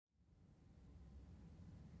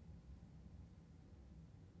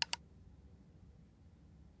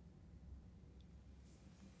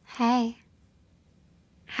Hey,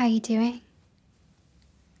 how you doing?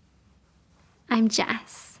 I'm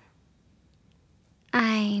Jess.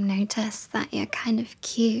 I noticed that you're kind of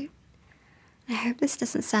cute. I hope this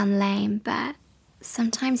doesn't sound lame, but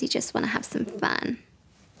sometimes you just want to have some fun.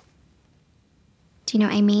 Do you know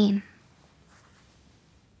what I mean?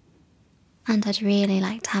 And I'd really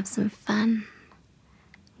like to have some fun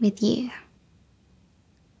with you.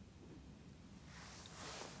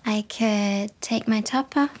 I could take my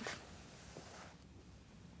top off.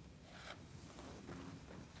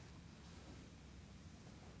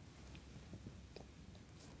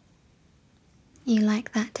 You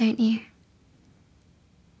like that, don't you?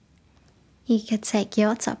 You could take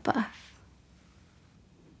your top off.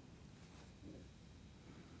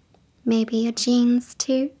 Maybe your jeans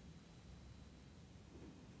too.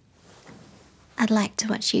 I'd like to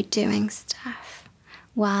watch you doing stuff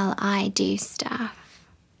while I do stuff.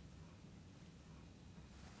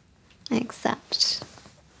 Except,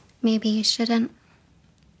 maybe you shouldn't.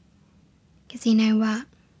 Because you know what?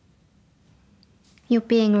 You're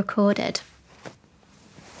being recorded.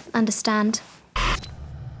 Understand?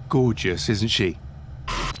 Gorgeous, isn't she?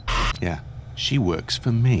 Yeah, she works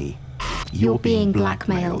for me. You're being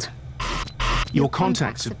blackmailed. Your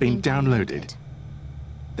contacts have been downloaded.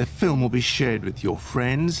 The film will be shared with your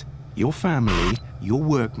friends, your family, your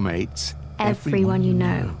workmates, Everyone you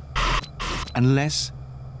know. Unless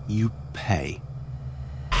you pay.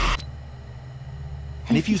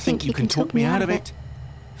 And if you think you can talk me out of it,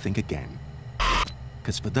 think again.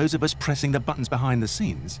 Because for those of us pressing the buttons behind the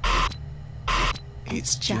scenes,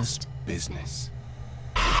 it's just business.